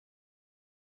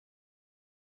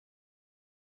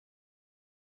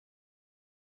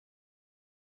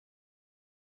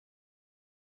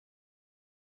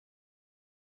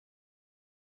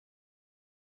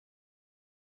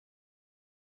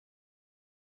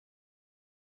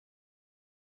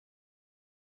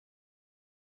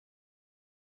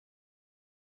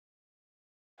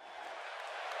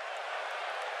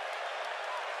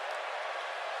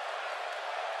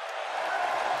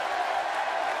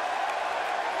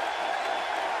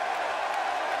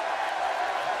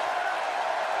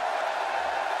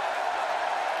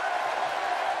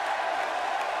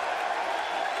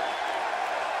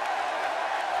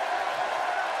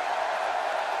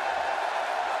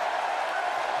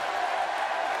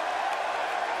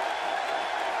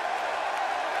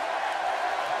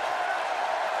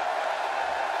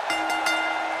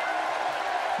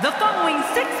The following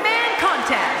six-man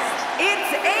contest,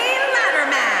 it's a ladder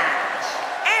match.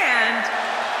 And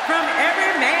from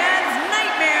every man's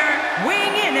nightmare,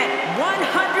 weighing in at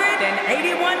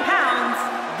 181 pounds,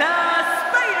 the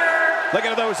Spider. Look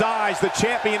at those eyes. The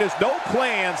champion has no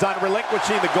plans on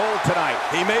relinquishing the gold tonight.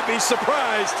 He may be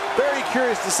surprised. Very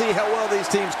curious to see how well these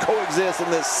teams coexist in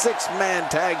this six-man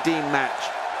tag team match.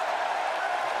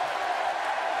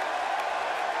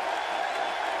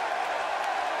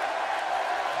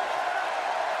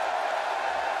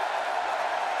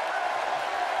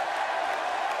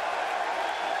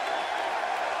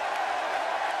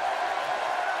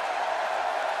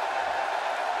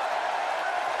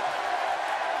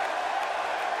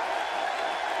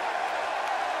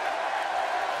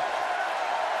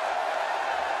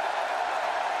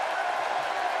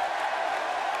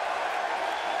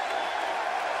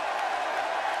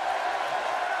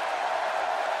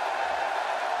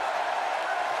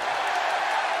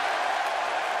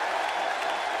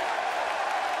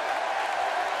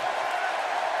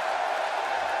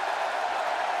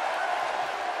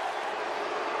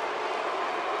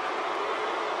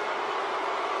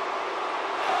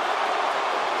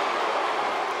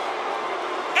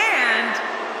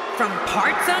 From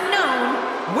parts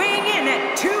unknown, weighing in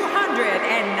at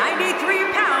 293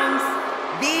 pounds,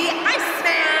 the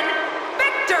Iceman,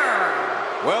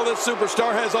 Victor. Well, this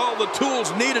superstar has all the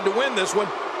tools needed to win this one.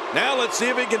 Now let's see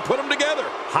if he can put them together.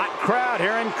 Hot crowd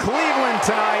here in Cleveland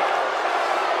tonight.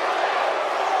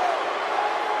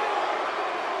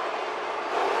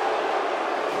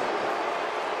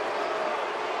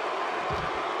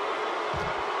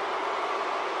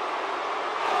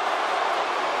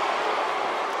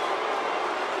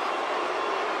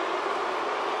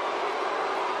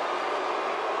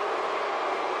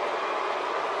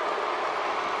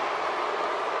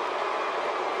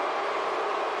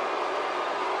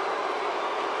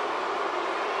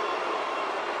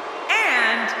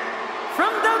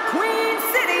 From the Queen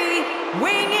City,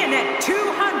 weighing in at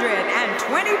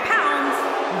 220 pounds,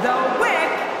 the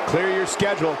Wick. Clear your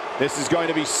schedule. This is going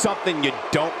to be something you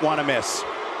don't want to miss.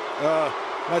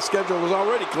 My schedule was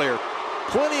already clear.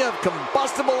 Plenty of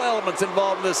combustible elements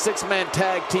involved in this six-man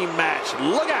tag team match.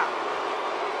 Look out!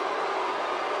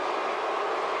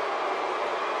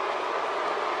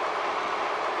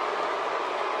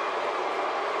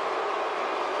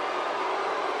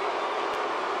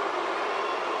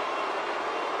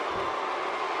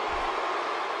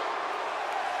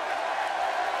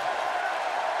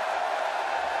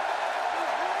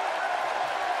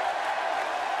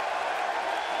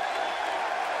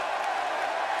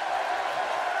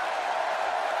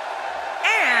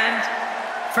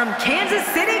 From Kansas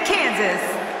City, Kansas,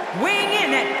 weighing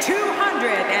in at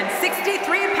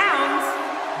 263 pounds,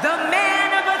 the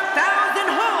man of 1,000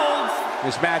 holds.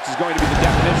 This match is going to be the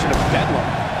definition of bedlam,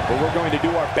 but we're going to do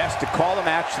our best to call the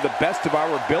match to the best of our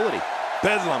ability.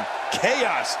 Bedlam,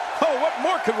 chaos. Oh, what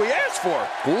more could we ask for?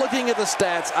 Looking at the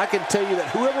stats, I can tell you that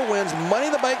whoever wins Money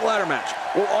in the Bank ladder match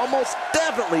will almost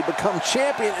definitely become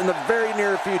champion in the very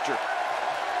near future.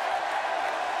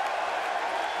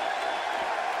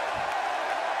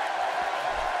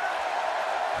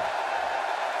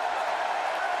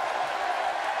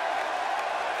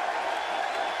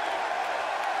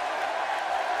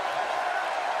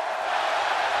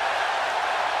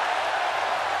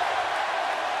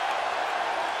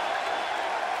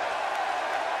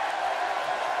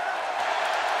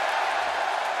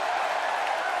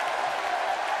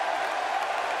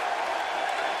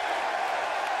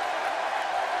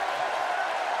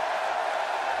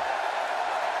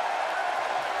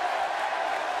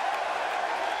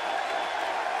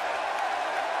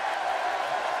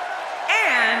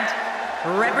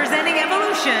 Representing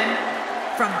Evolution,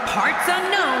 from parts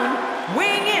unknown,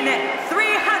 weighing in at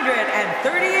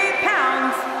 338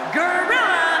 pounds,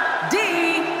 Gorilla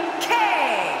DK.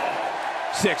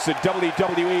 Six of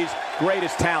WWE's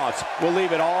greatest talents will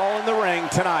leave it all in the ring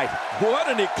tonight. What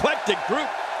an eclectic group.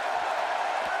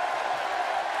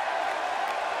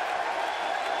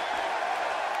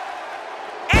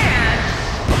 And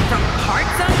from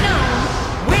parts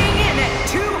unknown, weighing in at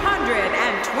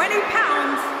 220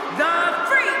 pounds, the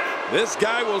Freak. This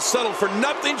guy will settle for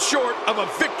nothing short of a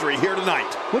victory here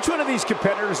tonight. Which one of these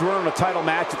competitors were in a title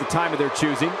match at the time of their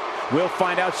choosing? We'll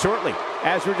find out shortly,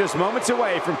 as we're just moments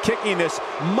away from kicking this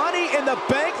Money in the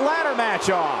Bank ladder match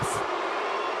off.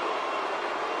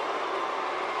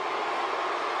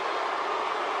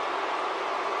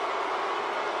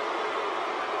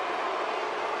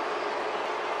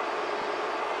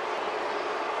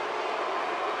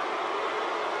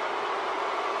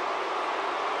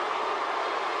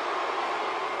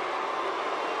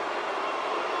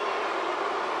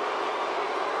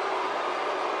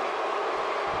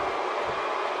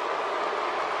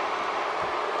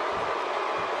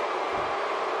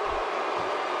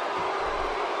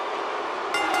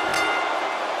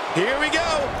 Here we go.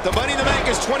 The Money in the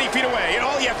Bank is 20 feet away, and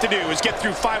all you have to do is get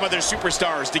through 5 other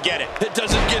superstars to get it. It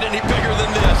doesn't get any bigger than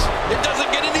this. It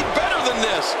doesn't get any better than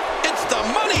this. It's the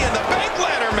Money in the Bank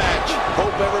ladder match.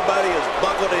 Hope everybody is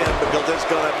buckled in because it's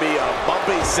going to be a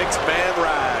bumpy 6-man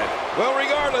ride. Well,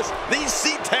 regardless, these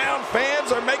Seatown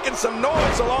fans are making some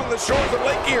noise along the shores of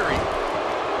Lake Erie.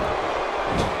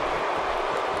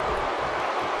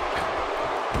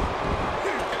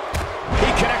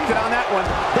 Connected on that one.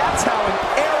 That's how an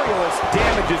aerialist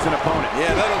damages an opponent.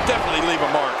 Yeah, that'll definitely leave a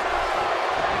mark.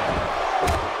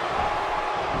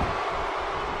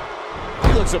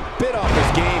 He looks a bit off his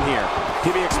game here.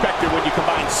 To be expected when you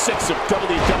combine 6 of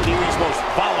WWE's most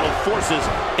volatile forces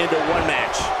into one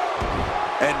match.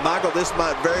 And Michael, this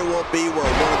might very well be where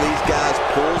one of these guys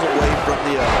pulls away from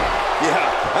the other.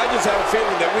 Yeah, I just have a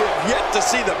feeling that we have yet to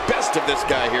see the best of this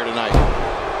guy here tonight.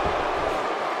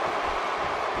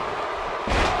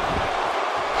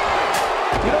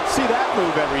 You don't see that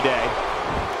move every day.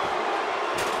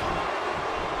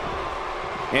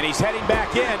 And he's heading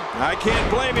back in. I can't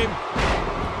blame him.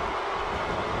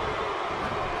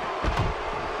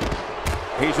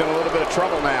 He's in a little bit of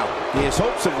trouble now. His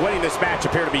hopes of winning this match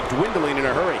appear to be dwindling in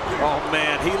a hurry. Oh,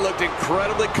 man, he looked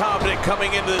incredibly confident coming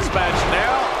into this match.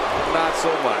 Now, not so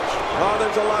much. Oh,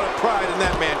 there's a lot of pride in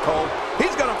that man, Cole.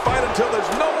 He's going to fight until there's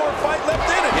no more fight left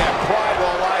in him. Yeah, pride will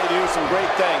allow you to do some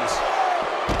great things.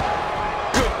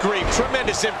 Good grief,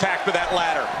 tremendous impact with that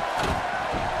ladder.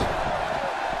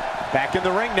 Back in the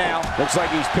ring now. Looks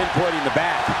like he's pinpointing the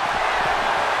back.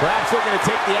 Perhaps looking to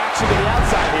take the action to the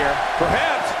outside here.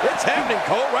 Perhaps. It's happening,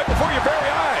 Cole, right before your very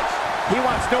eyes. He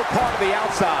wants no part of the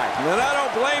outside. And I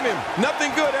don't blame him. Nothing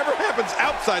good ever happens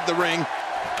outside the ring.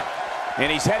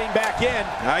 And he's heading back in.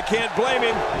 I can't blame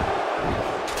him.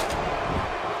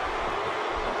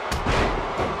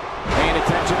 Paying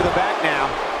attention to the back now.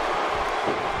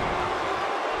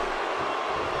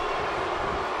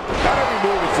 Not every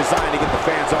move is designed to get the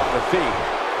fans off their feet.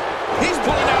 He's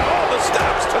pulling out all the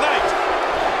stops tonight.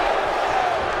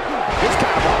 This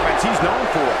kind of offense he's known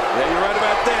for. Yeah, you're right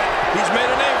about that. He's made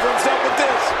a name for himself with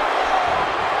this.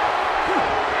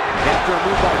 After a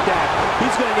move like that,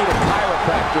 he's going to need a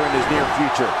chiropractor in his near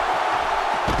future.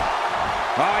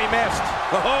 Oh, he missed.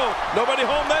 Oh, nobody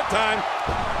home that time.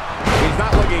 He's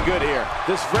not looking good here.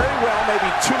 This very well may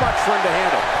be too much for him to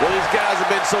handle. Well, these guys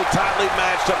have been so tightly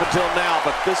matched up until now,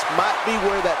 but this might be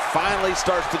where that finally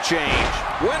starts to change.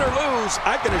 Win or lose,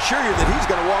 I can assure you that he's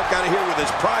going to walk out of here with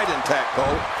his pride intact,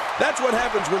 Cole. That's what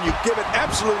happens when you give it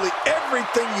absolutely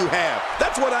everything you have.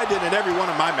 That's what I did in every one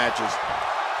of my matches.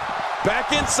 Back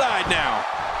inside now.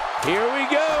 Here we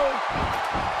go.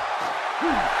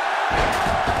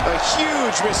 A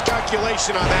huge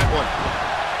miscalculation on that one.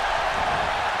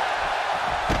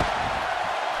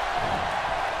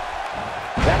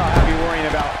 That'll have you worrying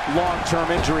about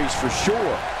long-term injuries for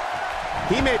sure.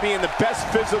 He may be in the best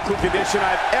physical condition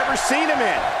I've ever seen him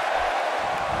in.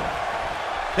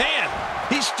 Man,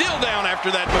 he's still down after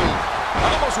that move.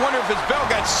 I almost wonder if his bell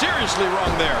got seriously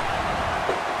wrong there.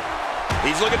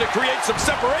 He's looking to create some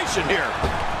separation here.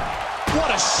 What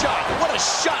a shot. What a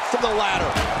shot from the ladder.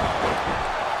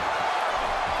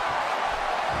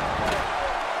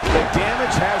 The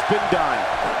damage has been done.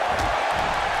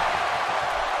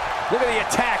 Look at the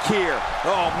attack here.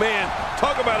 Oh, man.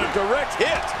 Talk about a direct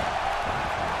hit.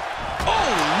 Oh,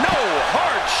 no.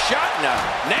 Hard shot now.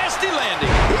 Nasty landing.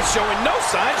 He's showing no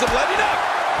signs of letting up.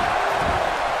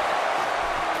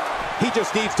 He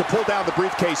just needs to pull down the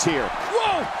briefcase here.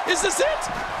 Whoa. Is this it?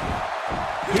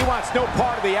 He wants no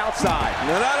part of the outside.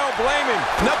 And I don't blame him.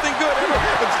 Nothing good ever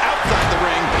happens outside the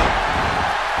ring.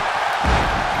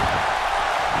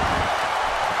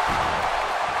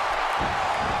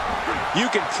 You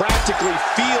can practically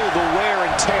feel the wear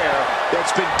and tear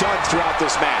that's been done throughout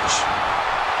this match.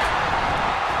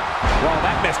 Well,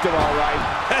 that missed him all right.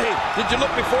 Hey, did you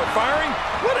look before firing?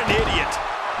 What an idiot.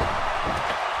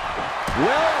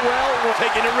 Well, we're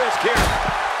taking a risk here.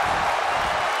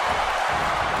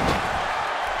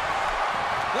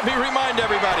 Let me remind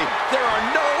everybody, there are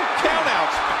no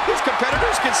countouts. His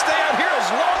competitors can stay out here as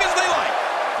long as they like.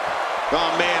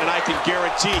 Oh, man, and I can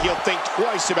guarantee he'll think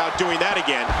twice about doing that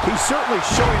again. He's certainly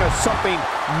showing us something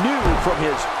new from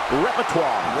his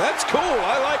repertoire. That's cool.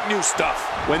 I like new stuff.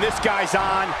 When this guy's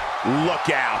on,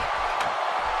 look out.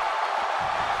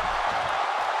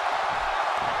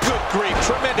 Good grief.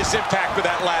 Tremendous impact with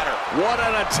that ladder. What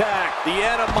an attack. The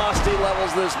animosity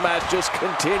levels of this match just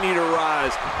continue to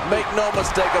rise. Make no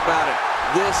mistake about it.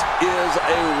 This is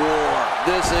a war.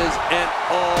 This is an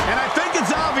all. And I think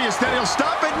it's obvious that he'll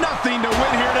stop at nothing to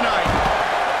win here tonight.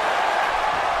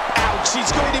 Ouch, he's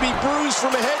going to be bruised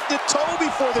from head to toe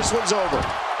before this one's over.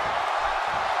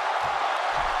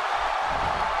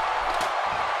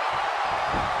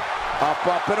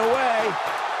 Up and away.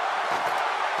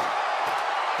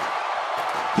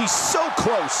 He's so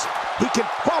close. He can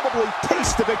probably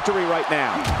taste the victory right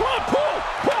now. Come on, pull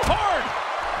hard.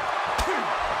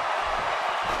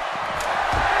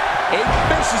 A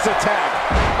vicious attack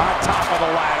on top of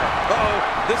the ladder.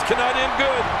 Uh-oh, this cannot end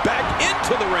good. Back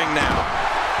into the ring now.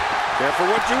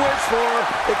 Careful what you wish for.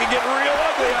 It can get real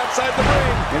ugly outside the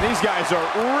ring. And these guys are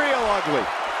real ugly.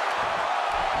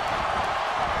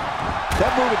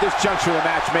 That move at this juncture of the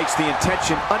match makes the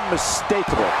intention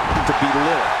unmistakable to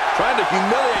belittle. Trying to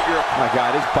humiliate your opponent. My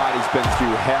God, his body's been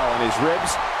through hell, and his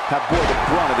ribs have bore the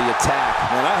brunt of the attack.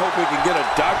 Man, I hope we can get a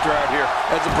doctor out here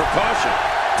as a precaution.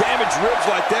 Damaged ribs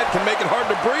like that can make it hard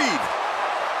to breathe.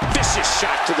 Vicious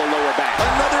shot to the lower back.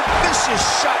 Another vicious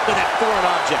shot with that foreign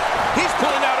object. He's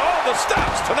pulling out all the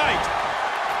stops tonight.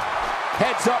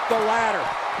 Heads up the ladder,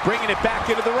 bringing it back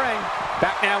into the ring.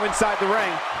 Back now inside the ring.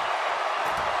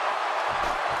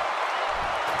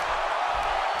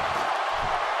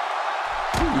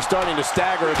 He's starting to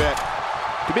stagger a bit.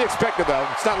 To be expected, though.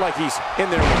 It's not like he's in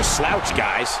there with a slouch,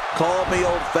 guys. Call me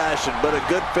old-fashioned, but a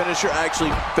good finisher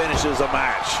actually finishes a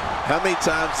match. How many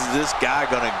times is this guy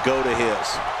going to go to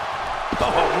his?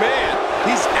 Oh, man.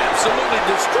 He's absolutely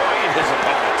destroying his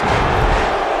opponent.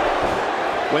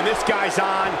 When this guy's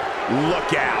on,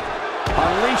 look out.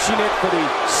 Unleashing it for the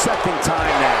second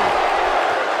time now.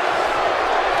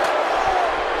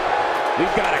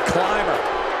 We've got a climber.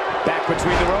 Back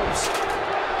between the ropes.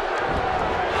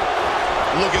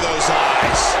 Look at those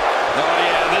eyes. Oh,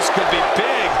 yeah, this could be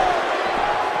big.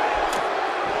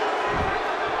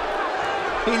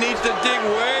 He needs to dig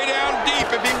way down deep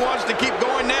if he wants to keep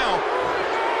going now.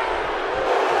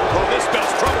 Oh, this spells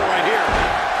trouble right here.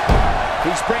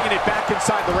 He's bringing it back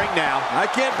inside the ring now. I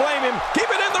can't blame him.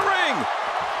 Keep it in the ring.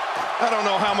 I don't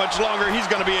know how much longer he's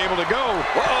going to be able to go.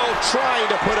 Oh, trying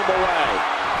to put him away.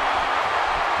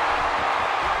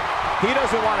 He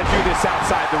doesn't want to do this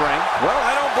outside the ring. Well,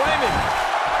 I don't blame him.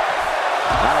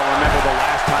 I don't remember the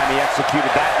last time he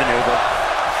executed that maneuver.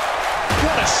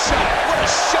 What a shot. What a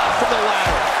shot from the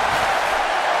ladder.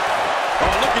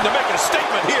 Oh, looking to make a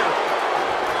statement here.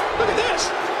 Look at this.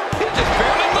 He's just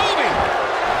barely moving.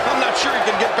 I'm not sure he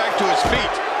can get back to his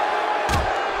feet.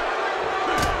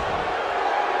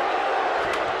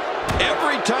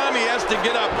 Every time he has to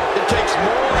get up, it takes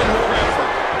more and more effort.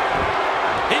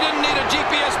 He didn't need a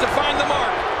GPS to find the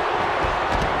mark.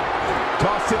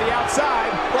 Toss to the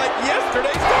outside. Like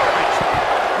yesterday's garbage.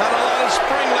 Not a lot of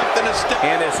spring left in his step.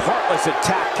 And his heartless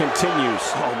attack continues.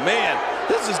 Oh, man.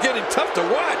 This is getting tough to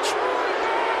watch.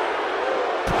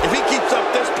 If he keeps up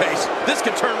this pace, this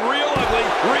could turn real ugly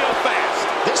real fast.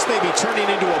 This may be turning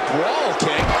into a brawl,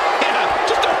 King. Yeah,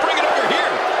 just don't bring it over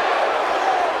here.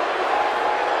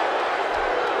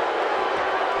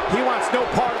 He wants no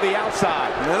part of the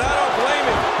outside. And I don't blame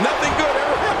him. Nothing good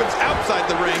ever happens outside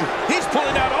the ring. He's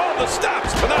pulling out all the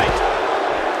stops tonight.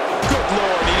 Good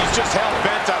Lord, he's just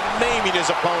hell-bent on maiming his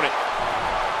opponent.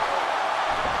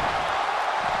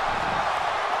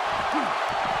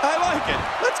 I like it.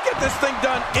 Let's get this thing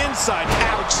done inside.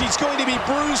 Ouch, he's going to be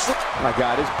bruised. My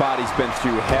God, his body's been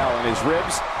through hell, and his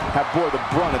ribs have bore the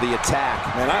brunt of the attack.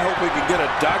 Man, I hope we can get a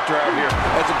doctor out here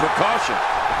as a precaution.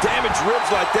 Damaged ribs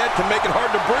like that can make it hard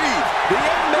to breathe. The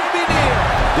end may be near.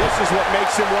 This is what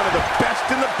makes him one of the best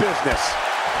in the business.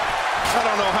 I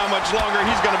don't know how much longer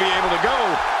he's going to be able to go.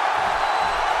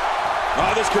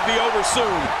 Oh, this could be over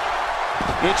soon.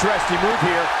 Interesting move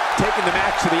here, taking the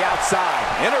match to the outside.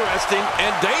 Interesting and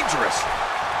dangerous.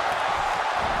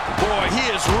 Boy, he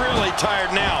is really tired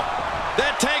now.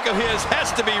 That tank of his has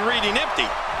to be reading empty.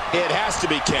 It has to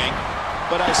be, King,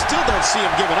 but I still don't see him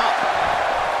giving up.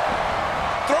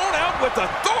 Thrown out with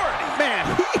authority. Man,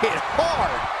 he hit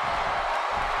hard.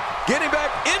 Getting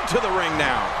back into the ring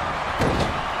now.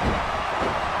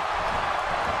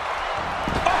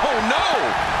 Oh, no.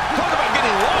 Talk about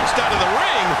getting launched out of the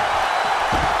ring.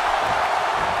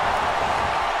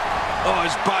 Oh,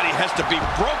 his body has to be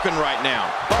broken right now.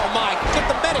 Oh, my. Get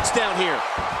the medics down here.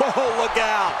 Oh, look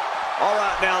out. All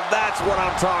right, now that's what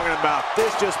I'm talking about.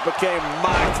 This just became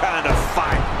my kind of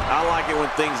fight. I like it when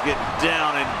things get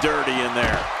down and dirty in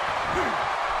there.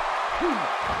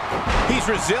 He's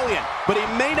resilient, but he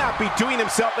may not be doing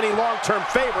himself any long-term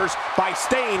favors by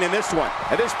staying in this one.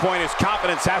 At this point, his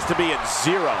confidence has to be at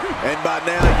zero. And by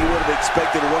now, you would have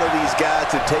expected one of these guys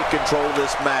to take control of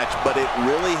this match, but it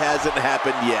really hasn't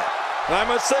happened yet. I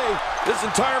must say, this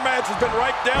entire match has been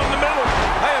right down the middle.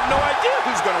 I have no idea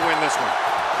who's going to win this one.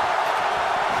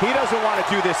 He doesn't want to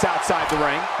do this outside the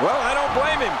ring. Well, I don't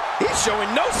blame him. He's showing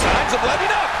no signs of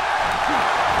letting up.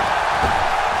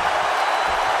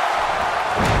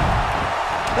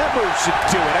 That move should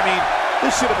do it. I mean,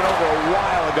 This should have been over a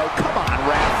while ago. Come on,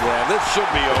 ref. Yeah, this should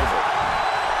be over.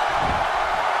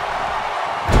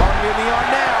 Target in the arm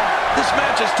now. This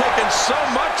match has taken so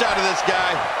much out of this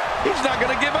guy. He's not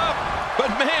going to give up.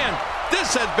 But man,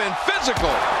 this has been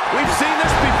physical. We've seen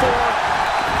this before.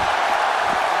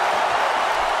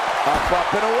 Up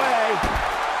and away.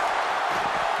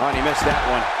 Oh, and he missed that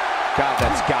one. God,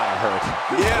 that's gotta hurt.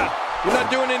 Yeah, you're not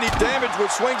doing any damage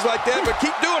with swings like that, but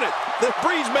keep doing it. The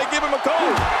breeze may give him a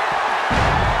cold.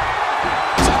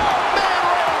 Oh, man,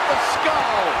 right off the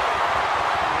skull.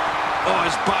 Oh,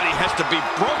 his body has to be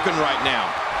broken right now.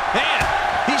 Man,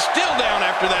 he's still down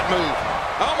after that move.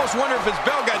 I almost wonder if his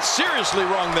bell got seriously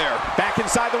wrong there. Back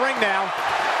inside the ring now.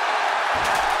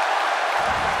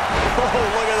 Oh,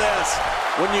 look at this.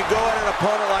 When you go at an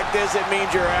opponent like this, it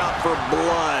means you're out for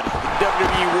blood. The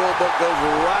WWE rulebook goes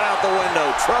right out the window.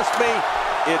 Trust me,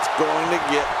 it's going to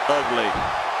get ugly.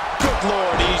 Good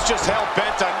Lord, he's just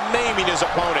hell-bent on naming his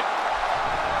opponent.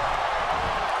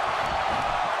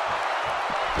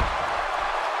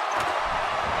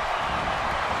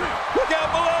 Look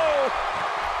out below.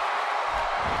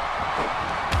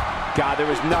 God,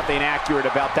 there was nothing accurate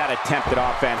about that attempted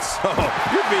offense. Oh,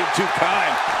 you're being too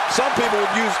kind. Some people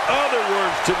would use other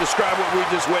words to describe what we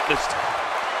just witnessed.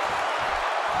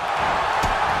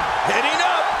 Heading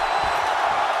up.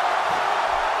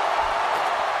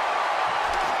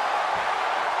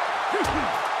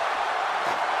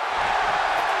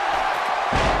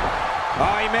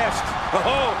 Oh, he missed.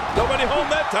 Oh, nobody home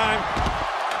that time.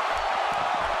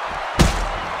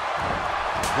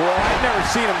 Well, I've never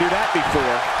seen him do that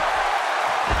before.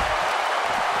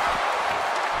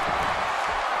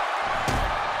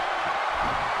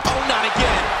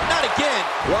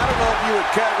 Well, I don't know if you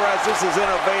would categorize this as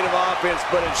innovative offense,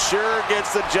 but it sure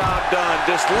gets the job done.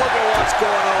 Just look at what's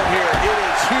going on here. It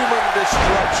is human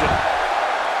destruction.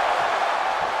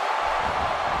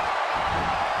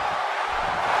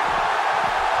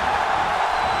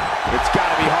 It's got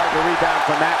to be hard to rebound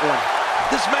from that one.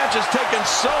 This match has taken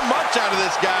so much out of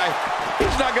this guy.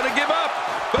 He's not going to give up.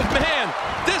 But man,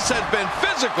 this has been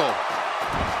physical.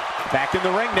 Back in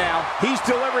the ring now. He's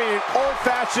delivering an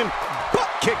old-fashioned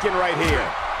butt kicking right here.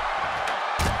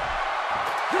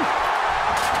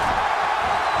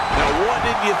 Now, what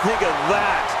did you think of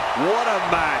that? What a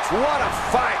match. What a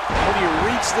fight. When you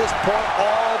reach this point,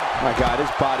 my God, his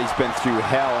body's been through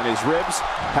hell, and his ribs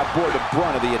have bore the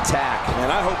brunt of the attack. And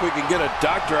I hope we can get a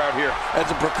doctor out here as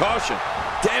a precaution.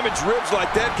 Damaged ribs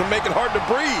like that can make it hard to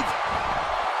breathe.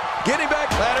 Getting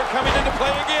back, ladder coming into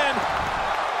play again.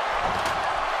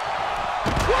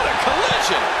 What a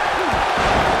collision!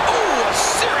 Oh, a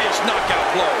serious knockout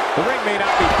blow. The ring may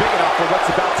not be big enough for what's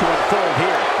about to unfold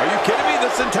here. Are you kidding me?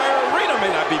 This entire arena may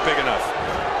not be big enough.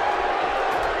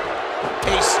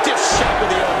 A stiff shot with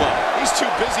the elbow. He's too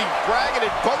busy bragging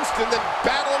and boasting than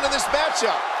battling in this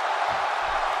matchup.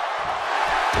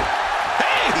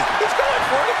 Hey, he's going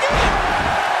for it again.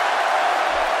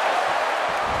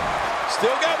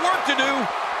 Still got work to do.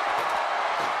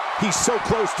 He's so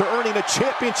close to earning a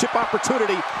championship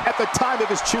opportunity at the time of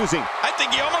his choosing. I think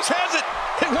he almost has it.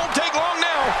 It won't take long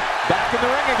now. Back in the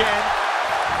ring again.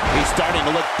 He's starting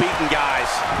to look beaten, guys.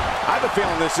 I have a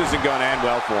feeling this isn't going to end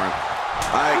well for him.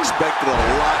 I expected a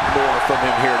lot more from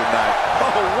him here tonight.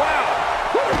 Oh, wow.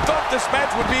 Who would have thought this match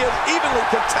would be as evenly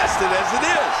contested as it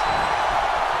is?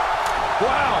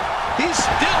 Wow. He's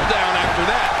still down after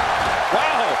that.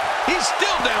 Wow. He's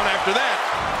still down after that.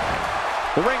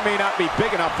 The ring may not be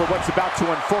big enough for what's about to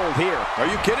unfold here. Are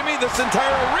you kidding me? This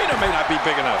entire arena may not be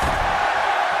big enough.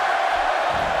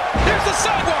 There's the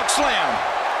sidewalk slam.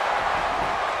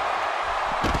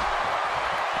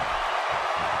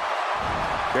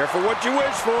 Careful what you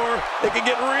wish for. It can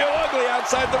get real ugly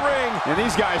outside the ring. And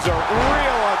these guys are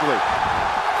real ugly.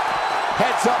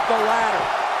 Heads up the ladder.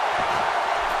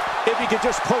 If he could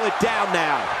just pull it down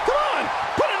now. Come on,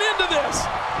 put an end to this.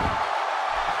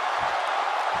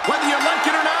 Whether you like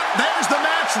it or not, there's the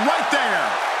match right there.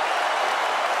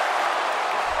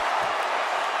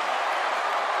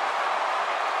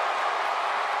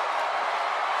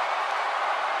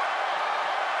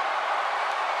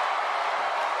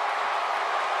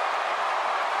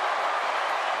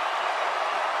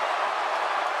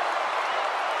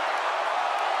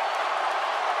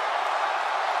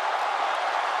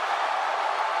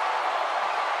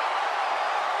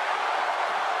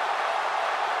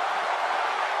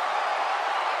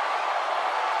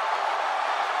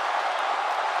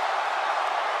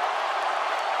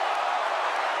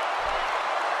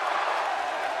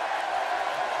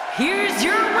 Here's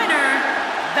your winner,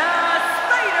 the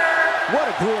Spider. What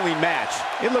a grueling match.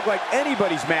 It looked like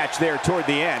anybody's match there toward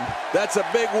the end. That's a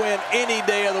big win any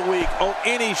day of the week, on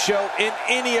any show, in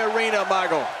any arena,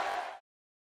 Michael.